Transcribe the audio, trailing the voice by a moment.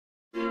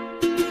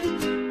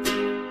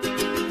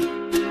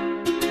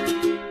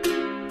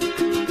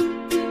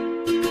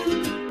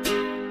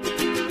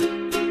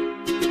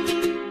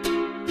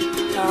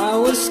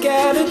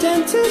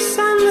apprentice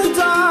and the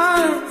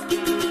dark.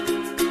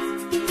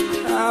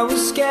 I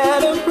was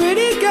scared of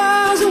pretty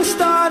girls and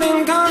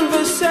starting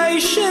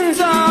conversations.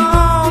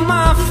 All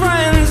my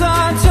friends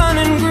are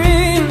turning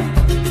green.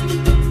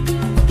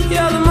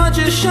 Yeah, the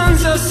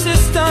magician's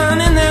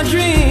assistant in their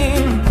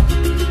dream.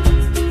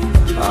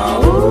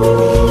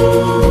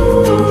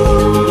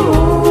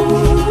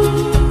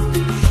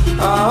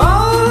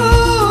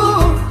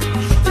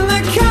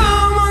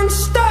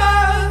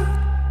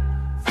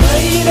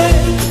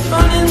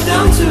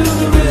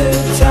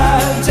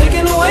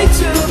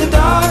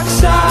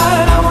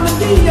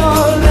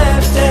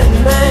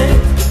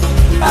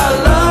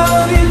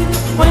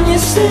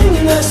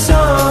 Singing that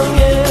song,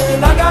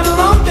 and I got a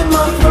lump in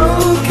my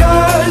throat,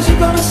 'cause you're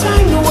gonna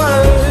sing the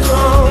words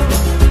wrong.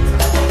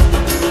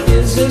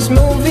 Is this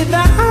movie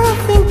that I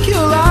think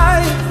you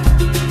like?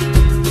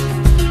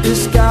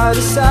 This guy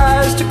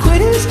decides to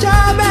quit his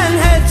job and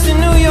head to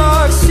New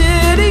York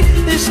City.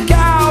 This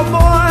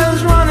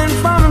cowboy's running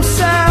from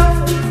himself,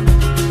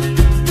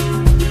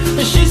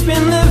 and she's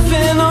been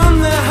living on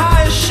the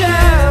highest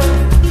shelf.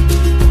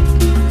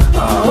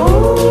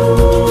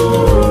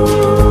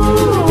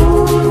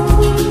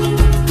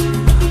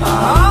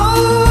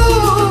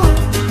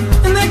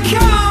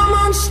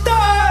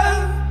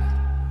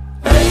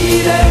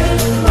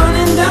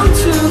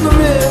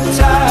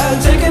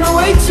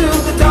 To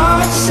the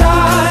dark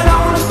side, I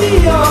wanna be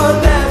your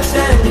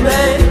left-hand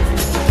man.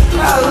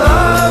 I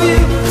love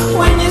you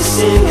when you're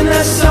singing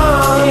that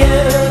song,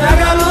 and I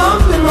got a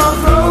lump in my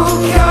throat,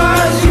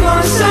 'cause you're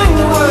gonna sing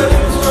the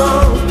words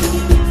wrong.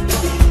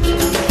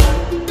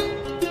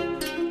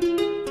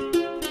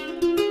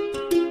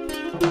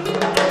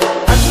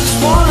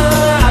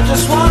 I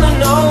just wanna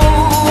know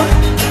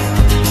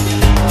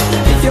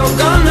if you're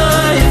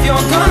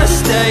gonna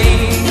stay.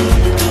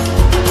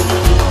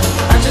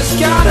 I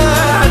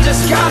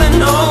just gotta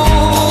know.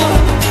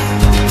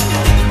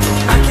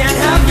 I can't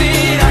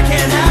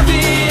have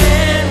it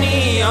any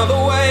other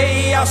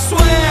way. I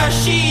swear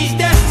she's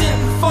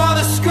destined for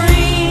the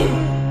screen.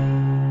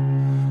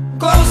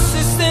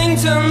 Closest thing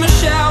to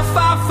Michelle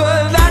Pfeiffer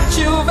that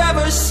you've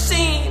ever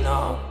seen.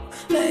 Oh,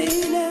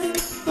 lady,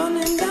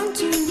 running down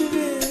to the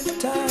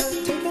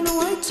riptide, taken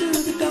away to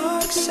the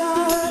dark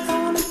side. I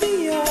wanna be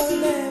your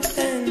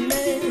left-hand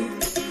man.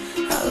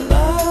 I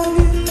love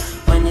you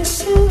when you're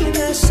singing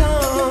that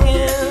song,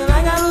 and I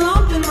got a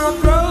lump in my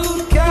throat,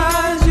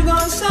 'cause you're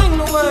gonna sing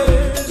the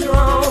words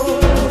wrong.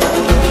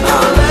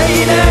 Oh,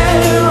 lady,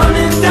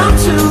 running down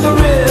to the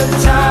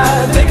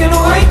riptide, taken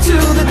away to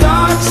the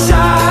dark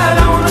side.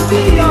 I wanna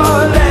be your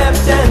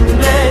left-hand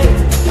man.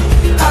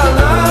 I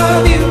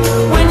love you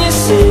when you're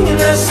singing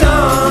that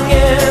song,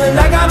 and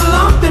I got a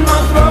lump in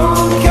my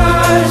throat,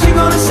 'cause you're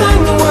gonna sing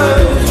the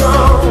words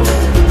wrong.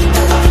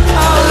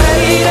 Oh,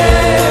 lady,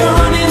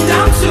 running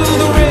down to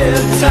the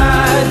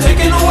riptide,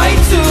 taken away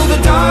to the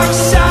dark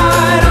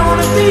side. I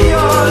wanna be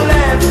your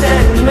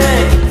left-hand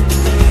man.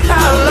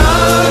 I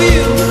love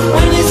you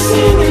when you're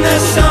singing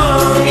that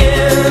song,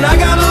 and I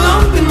got a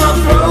lump in my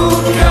throat,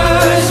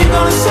 'cause you're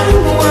gonna sing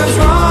the words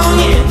wrong.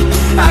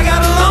 Yeah, I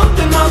got a lump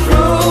in my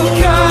throat,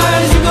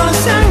 'cause you're gonna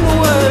sing the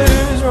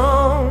words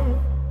wrong.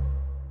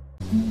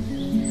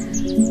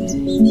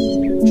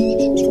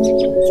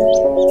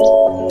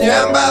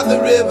 Down by the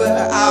river,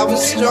 I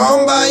was drawn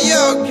by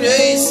your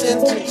grace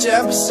into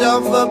Jeram's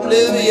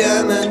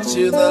self-oblivion,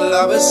 into the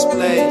lover's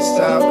place.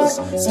 I was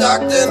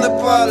stuck in a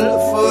puddle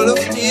full of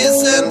tears,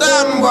 and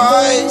I'm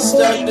wise,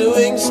 stuck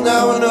doing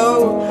snow and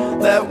oh,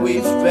 that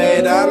we've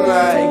paid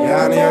unlike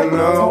honey and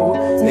know.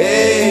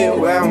 Hey,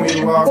 when we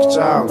walked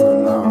down the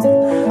lawn,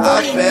 I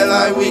feel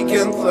like we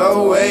can throw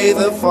away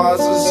the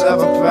forces of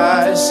a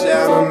past,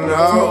 and I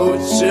know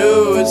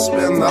too, it's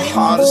been the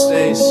hardest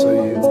days for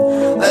you.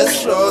 Let's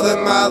throw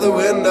them out the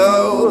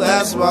window,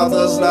 that's what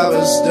those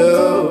lovers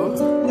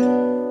do.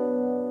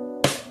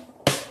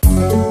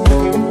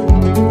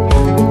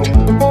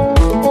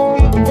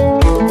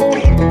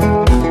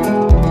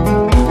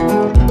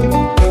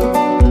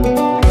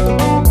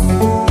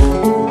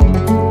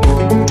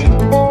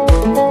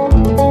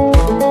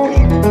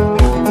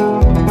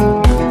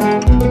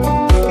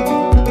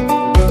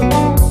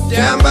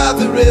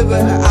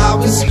 I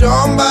was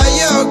drawn by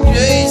your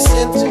grace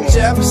into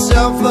Jeram's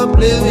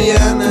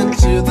self-oblivion,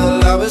 into the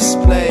lover's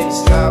place.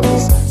 I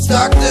was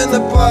stuck in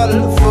a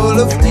puddle full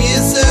of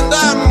tears, and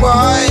I'm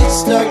wise,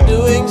 stuck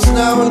doing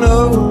snow and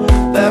oh,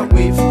 that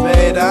we've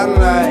paid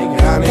unlike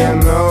honey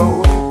and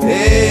know.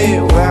 Hey,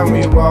 when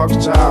we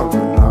walked out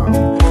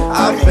alone,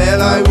 I feel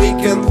like we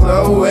can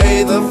throw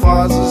away the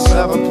forces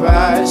of a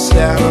past,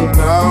 and I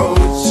know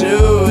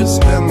too, it's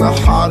been the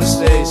hardest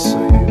days for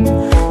you.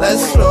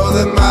 Let's throw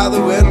them out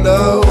the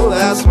window,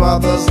 that's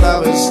what those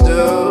lovers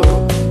do.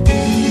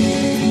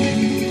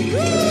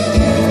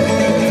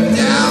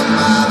 Down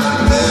by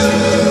the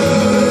river.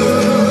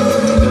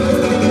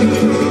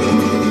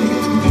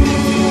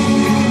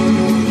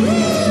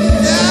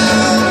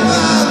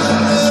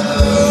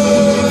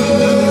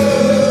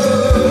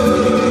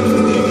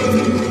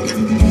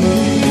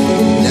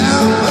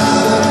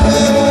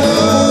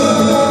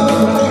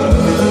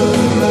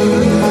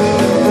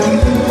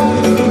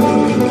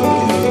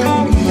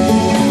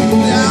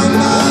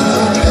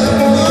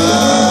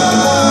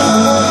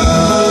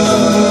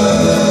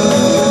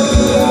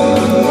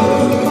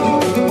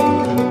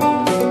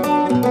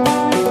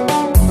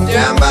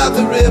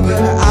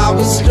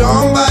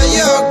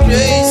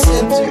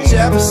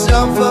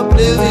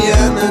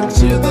 oblivion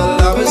into the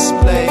lowest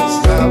place.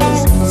 I was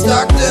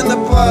stuck in a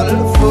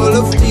puddle full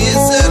of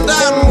tears and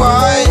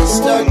unwise,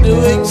 stuck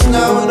doing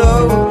snow and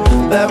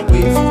oh, that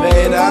we've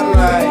paid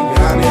unlike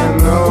honey and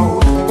no.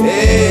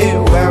 Hey,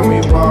 when we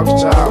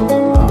walked out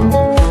alone,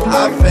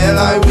 I feel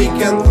like we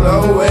can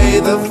throw away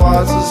the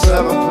forces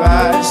of a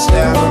past.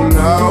 And I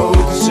know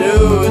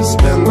too, it's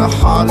been the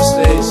hardest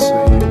days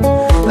for you.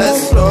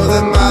 Let's throw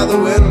them out the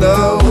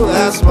window,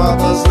 that's what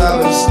those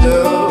lovers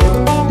do.